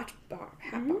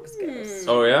Hatbox Ghost.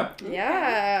 Oh, yeah?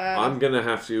 Yeah. I'm going to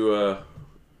have to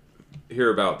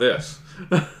hear about this.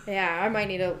 Yeah,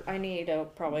 I need to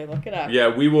probably look it up. Yeah,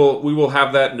 we will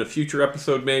have that in a future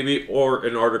episode maybe, or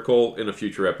an article in a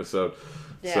future episode.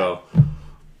 Yeah. So,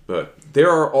 but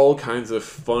there are all kinds of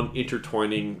fun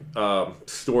intertwining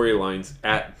storylines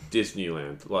at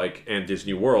Disneyland, and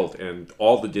Disney World and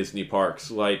all the Disney parks,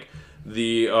 like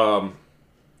the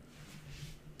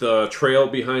trail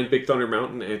behind Big Thunder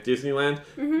Mountain at Disneyland.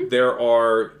 There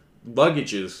are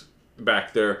luggages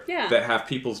back there that have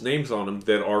people's names on them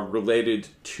that are related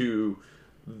to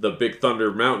the Big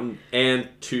Thunder Mountain and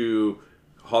to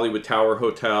Hollywood Tower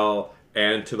Hotel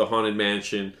and to the Haunted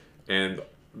Mansion and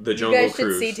the Jungle Cruise. You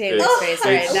guys should see Taylor's face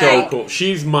right it's now. so cool.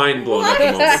 She's mind blown at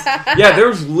the moment. Yeah,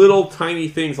 there's little tiny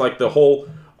things like the whole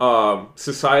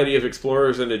Society of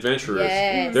Explorers and Adventurers.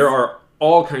 Yes. There are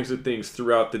all kinds of things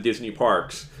throughout the Disney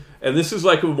parks. And this is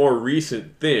like a more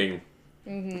recent thing.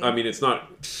 Mm-hmm. I mean, it's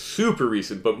not super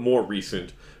recent, but more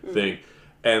recent thing.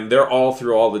 And they're all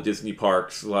through all the Disney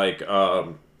parks. Like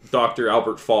Dr.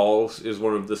 Albert Falls is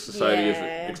one of the Society of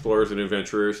Explorers and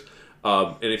Adventurers.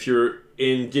 And if you're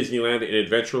in Disneyland, in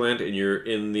Adventureland, and you're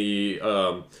in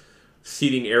the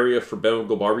seating area for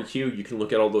Bengal Barbecue, you can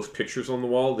look at all those pictures on the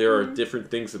wall. There are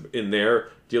different things in there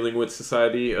dealing with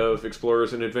Society of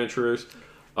Explorers and Adventurers.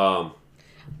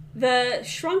 The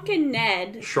Shrunken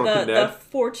Ned, the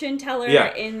fortune teller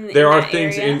in there are that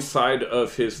things area. inside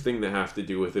of his thing that have to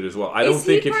do with it as well. I Is don't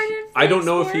think he part of I don't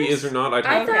know Explorers? if he is or not.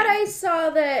 I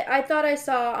thought I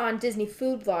saw on Disney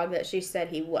Food Vlog that she said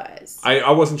he was.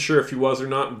 I wasn't sure if he was or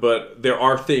not, but there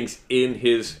are things in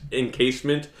his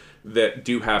encasement that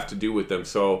do have to do with them.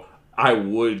 So I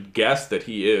would guess that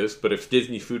he is, but if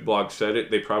Disney Food Blog said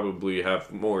it, they probably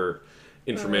have more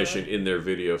information in their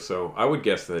video. So I would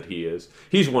guess that he is.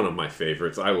 He's one of my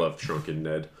favorites. I love Shrunken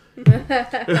Ned.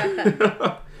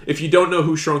 If you don't know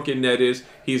who Shrunken Ned is,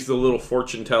 he's the little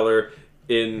fortune teller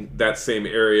in that same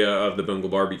area of the Bengal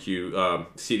Barbecue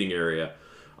seating area.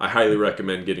 I highly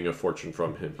recommend getting a fortune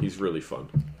from him. He's really fun.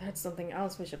 That's something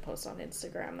else we should post on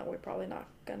Instagram that we're probably not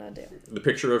gonna do. The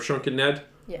picture of Shrunken Ned?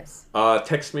 Yes.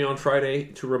 Text me on Friday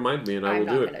to remind me, and I will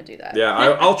do it. I'm not gonna do that. Yeah,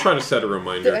 I'll try to set a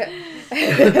reminder.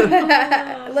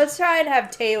 Let's try and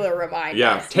have Taylor remind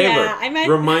us. Taylor, Yeah,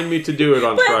 remind me to do it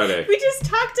on Friday. We just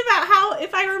talked about how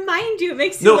if I remind you, it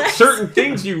makes you less. Certain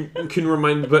things you can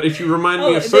remind, but if you remind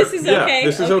me of certain... this is okay?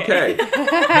 this is okay.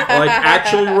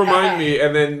 Actually remind me,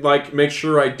 and then, make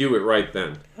sure I do it right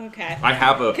then. Okay. I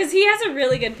have a... Because he has a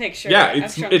really good picture. Yeah, of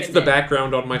it's Shrunken the Ned.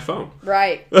 background on my phone.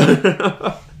 Right.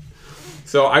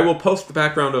 So I will post the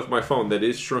background of my phone that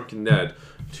is Shrunken Ned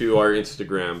to our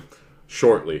Instagram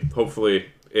shortly. Hopefully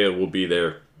it will be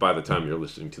there by the time you're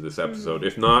listening to this episode.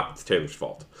 If not, it's Taylor's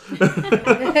fault.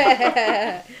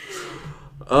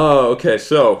 Oh, okay.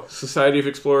 So, Society of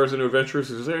Explorers and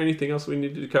Adventurers. Is there anything else we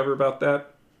needed to cover about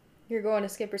that? You're going to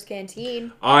Skipper's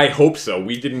Canteen. I hope so.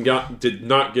 We did not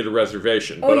get a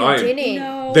reservation, but you didn't?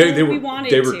 No, they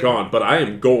were gone. But I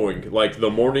am going. The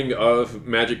morning of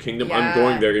Magic Kingdom, I'm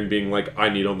going there and being like, I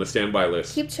need on the standby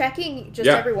list. Keep checking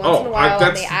every once in a while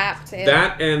on the app too.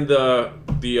 That and the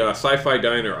Sci-Fi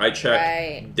Diner, I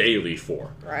check daily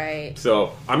for. Right.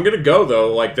 So I'm gonna go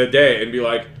though, the day, and be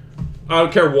like, I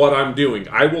don't care what I'm doing.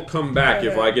 I will come back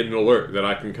if I get an alert that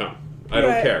I can come. I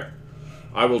don't care.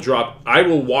 I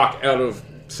will walk out of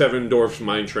Seven Dwarfs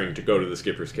Mine Train to go to the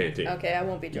Skipper's Canteen. Okay, I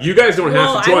won't be joining. You guys don't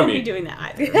have to join me. I won't be doing that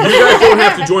either. You guys don't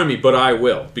have to join me, but I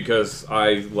will, because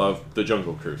I love the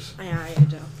Jungle Cruise. Yeah, I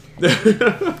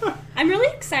do. I'm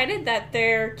really excited that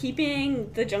they're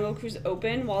keeping the Jungle Cruise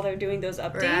open while they're doing those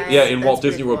updates. Right. Yeah, in That's Walt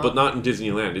Disney pretty World, cool. but not in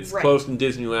Disneyland. It's closed in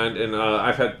Disneyland, and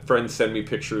I've had friends send me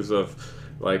pictures of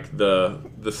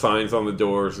the signs on the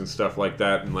doors and stuff like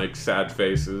that, and sad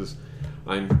faces.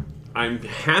 I'm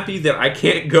happy that I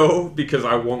can't go because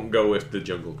I won't go if the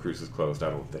Jungle Cruise is closed. I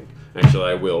don't think.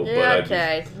 Actually, I will. But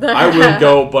okay. I will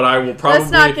go, but I will probably.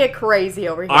 Let's not get crazy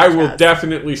over here. I will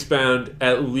definitely spend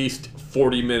at least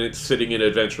 40 minutes sitting in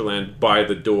Adventureland by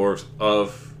the doors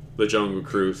of the Jungle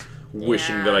Cruise,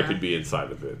 wishing that I could be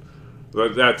inside of it.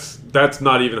 But that's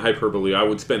not even hyperbole. I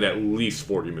would spend at least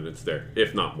 40 minutes there,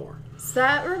 if not more. So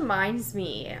that reminds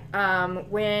me,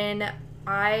 when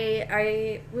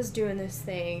I was doing this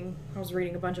thing, I was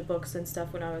reading a bunch of books and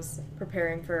stuff when I was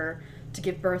preparing to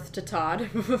give birth to Todd,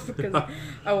 because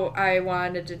I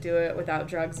wanted to do it without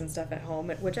drugs and stuff at home,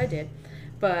 which I did.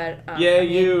 But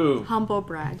you humble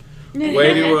brag.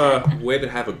 way to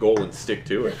have a goal and stick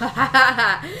to it.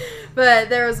 But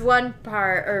there was one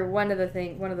part, or one of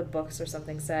the books or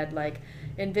something said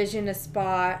envision a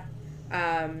spot,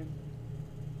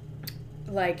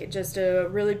 just a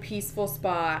really peaceful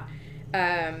spot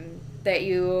that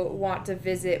you want to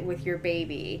visit with your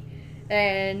baby.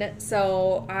 And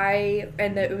so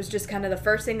it was just kind of the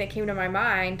first thing that came to my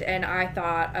mind, and I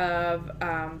thought of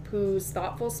Pooh's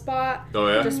Thoughtful Spot. Oh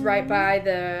yeah, just right by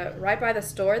the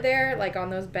store there, on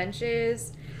those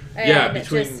benches. And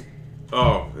between.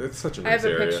 It's such a nice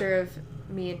area. I have a picture of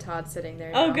me and Todd sitting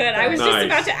there. Oh, good. I was just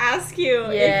about to ask you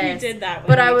if you did that.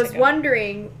 But I was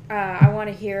wondering. I want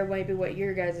to hear maybe what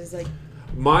your guys is like.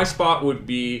 My spot would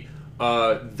be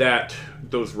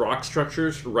those rock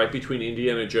structures right between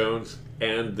Indiana Jones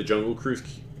and the Jungle Cruise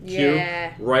queue,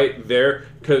 right there,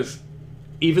 because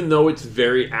even though it's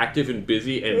very active and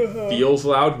busy and feels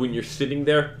loud when you're sitting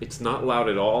there, it's not loud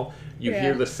at all. You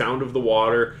hear the sound of the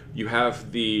water. You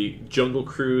have the Jungle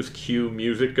Cruise cue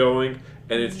music going,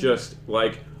 and it's just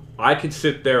like I could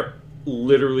sit there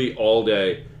literally all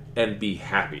day and be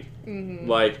happy.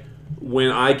 Like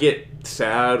when I get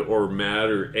sad or mad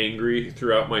or angry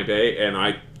throughout my day, and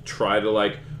I try to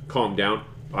like calm down,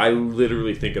 I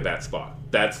literally think of that spot.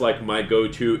 That's like my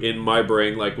go-to in my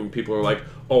brain. Like when people are like,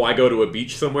 "Oh, I go to a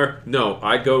beach somewhere." No,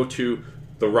 I go to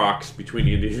the rocks between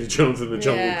Indiana Jones and the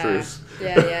Jungle Cruise.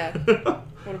 Yeah.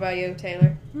 What about you,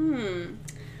 Taylor?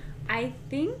 I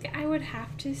think I would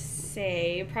have to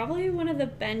say probably one of the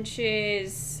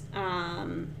benches.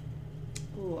 I'm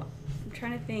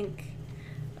trying to think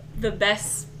the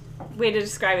best way to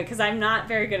describe it because I'm not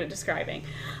very good at describing.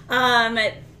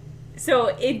 So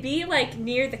it'd be like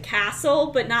near the castle,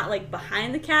 but not like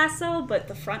behind the castle, but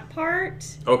the front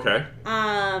part. Okay.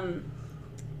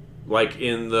 Like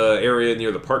in the area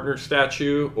near the partner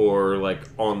statue, or like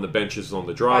on the benches on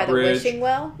the drawbridge? By the wishing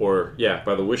well? Or,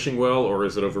 by the wishing well, or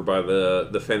is it over by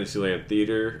the Fantasyland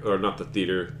Theater? Or not the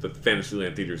theater, the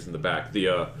Fantasyland Theater's in the back.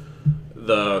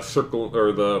 The circle,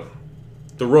 or the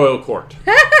Royal Court.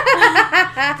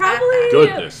 Probably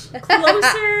Goodness.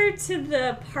 Closer to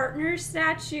the partner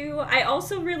statue. I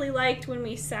also really liked when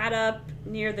we sat up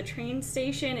near the train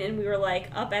station and we were like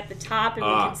up at the top and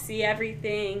we could see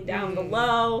everything down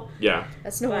below. Yeah.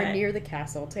 That's nowhere near the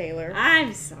castle, Taylor.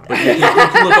 I'm sorry. But you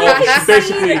can look all,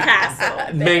 basically the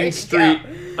castle. Main Street,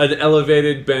 an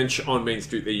elevated bench on Main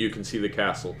Street that you can see the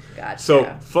castle. Gotcha.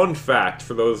 So, fun fact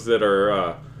for those that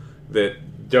are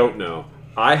that don't know,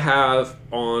 I have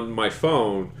on my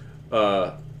phone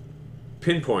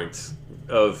pinpoints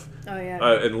of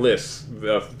and lists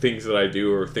of things that I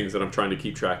do or things that I'm trying to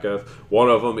keep track of. One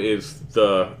of them is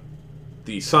the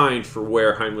sign for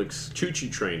where Heimlich's choo-choo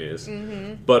train is.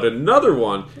 But another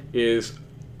one is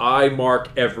I mark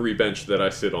every bench that I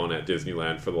sit on at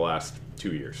Disneyland for the last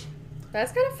 2 years.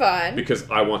 That's kind of fun. Because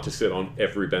I want to sit on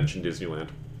every bench in Disneyland.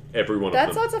 Every one of them.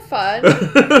 That's lots of fun.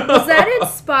 Was that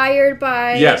inspired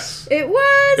by... Yes. It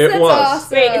was? That's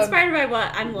awesome. Wait, inspired by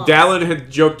what? I'm lost. Dallin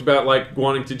had joked about like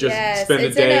wanting to just spend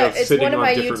a day of sitting on different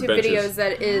benches. It's one of my YouTube videos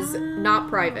that is not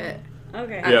private.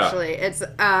 Okay. Actually. It's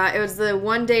it was the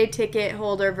 1-day ticket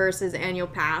holder versus annual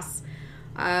pass.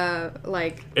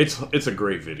 It's a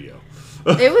great video.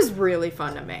 It was really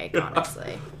fun to make,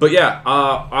 honestly. But yeah,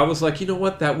 I was like, you know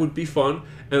what, that would be fun,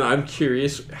 and I'm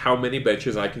curious how many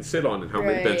benches I can sit on and how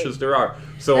many benches there are.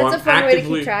 So that's a fun way to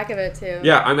keep track of it too.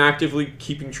 Yeah, I'm actively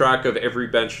keeping track of every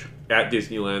bench at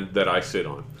Disneyland that I sit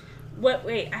on.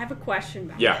 Wait, I have a question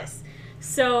about this.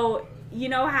 So you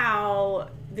know how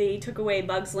they took away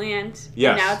Bugs Land?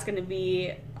 Yes. And now it's going to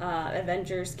be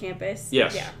Avengers Campus?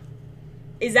 Yes. Yeah.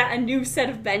 Is that a new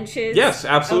set of benches? Yes,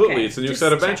 absolutely. Okay. It's a new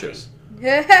set of benches.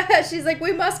 She's like,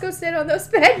 we must go sit on those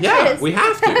benches. Yeah, we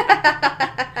have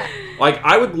to. Like,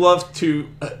 I would love to,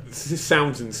 this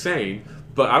sounds insane,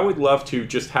 but I would love to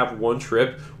just have one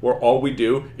trip where all we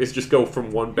do is just go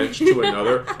from one bench to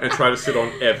another and try to sit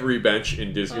on every bench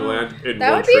in Disneyland in one trip.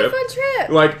 That would be a fun trip.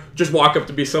 Like, just walk up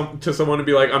to someone and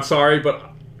be like, I'm sorry, but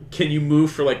can you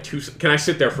move for like can I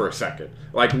sit there for a second?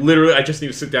 Like, literally, I just need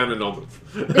to sit down and I'll move.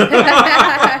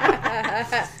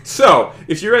 So,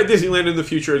 if you're at Disneyland in the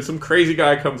future and some crazy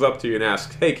guy comes up to you and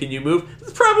asks, hey, can you move?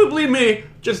 It's probably me.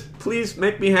 Just please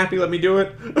make me happy. Let me do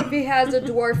it. If he has a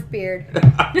dwarf beard.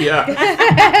 Yeah.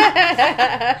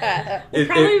 We'll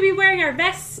probably be wearing our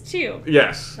vests, too.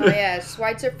 Yes. Oh, yeah.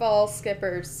 Schweitzer Falls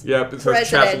Skippers. Yep, it says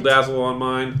Chazzle Dazzle on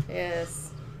mine.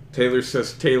 Yes. Taylor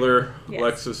says Taylor. Yes.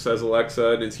 Alexa says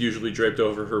Alexa, and it's usually draped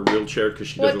over her wheelchair because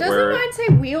she doesn't wear it. Doesn't mine say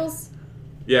wheels?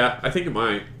 Yeah, I think it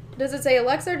might. Does it say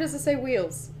Alexa or does it say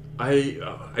wheels? I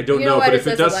don't know, but if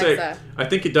it does say, I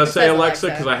think it does say Alexa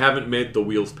because I haven't made the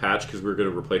wheels patch because we're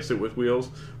going to replace it with wheels.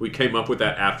 We came up with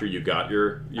that after you got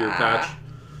your patch.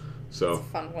 So it's a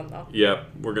fun one though. Yep,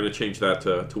 we're going to change that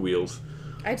to wheels.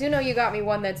 I do know you got me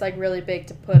one that's like really big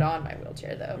to put on my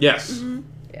wheelchair though. Yes. Mm-hmm.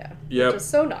 Yeah. Yep. Which is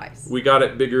so nice. We got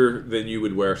it bigger than you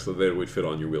would wear so that it would fit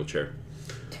on your wheelchair.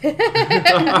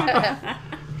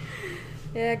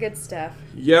 Yeah, good stuff.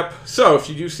 Yep. So, if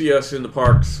you do see us in the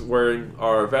parks wearing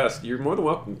our vest, you're more than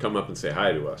welcome to come up and say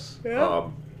hi to us. Yeah.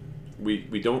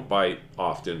 We don't bite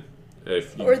often.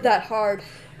 Or that hard.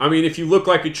 I mean, if you look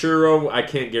like a churro, I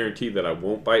can't guarantee that I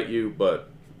won't bite you, but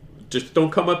just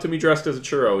don't come up to me dressed as a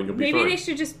churro and you'll be fine. Maybe they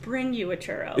should just bring you a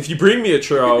churro. If you bring me a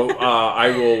churro,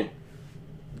 I will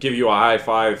give you a high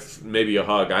five, maybe a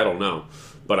hug, I don't know.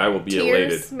 But I will be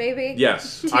elated. Maybe?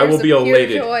 Yes, I will be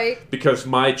elated because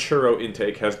my churro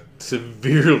intake has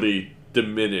severely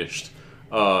diminished.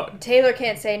 Taylor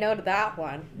can't say no to that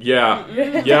one. Yeah.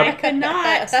 Yep. I could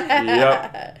not.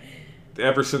 Yep.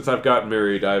 ever since I've gotten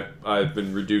married, I've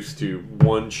been reduced to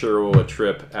one churro a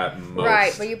trip at most.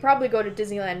 Right, but you probably go to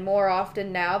Disneyland more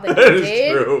often now than you did. That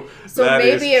is true. So that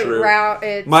maybe is true.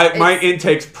 My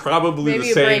intake's probably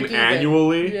the same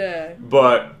annually. Yeah.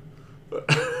 But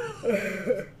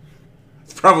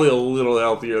it's probably a little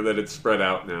healthier that it's spread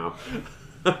out now.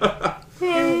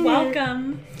 You're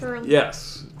welcome for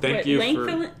yes. Thank you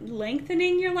for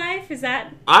lengthening your life. Is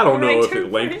that? I don't know if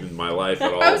it lengthened my life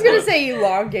at all. I was gonna say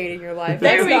elongating your life.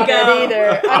 There That's we not go. it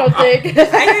either. I don't think. I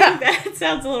think that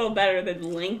sounds a little better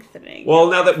than lengthening. Well,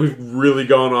 now that we've really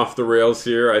gone off the rails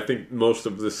here, I think most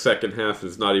of the second half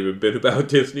has not even been about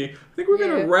Disney. I think we're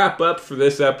going to wrap up for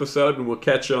this episode, and we'll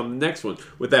catch you on the next one.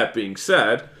 With that being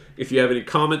said, if you have any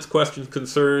comments, questions,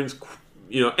 concerns,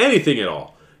 anything at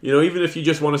all, even if you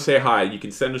just want to say hi, you can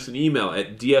send us an email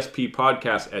at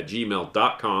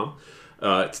dspodcast@gmail.com.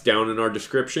 It's down in our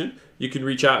description. You can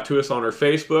reach out to us on our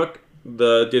Facebook,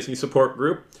 the Disney Support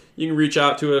Group. You can reach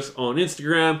out to us on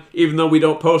Instagram. Even though we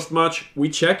don't post much, we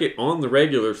check it on the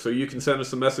regular, so you can send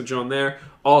us a message on there.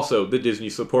 Also, the Disney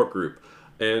Support Group.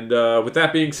 And with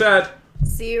that being said,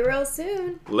 see you real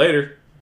soon. Later.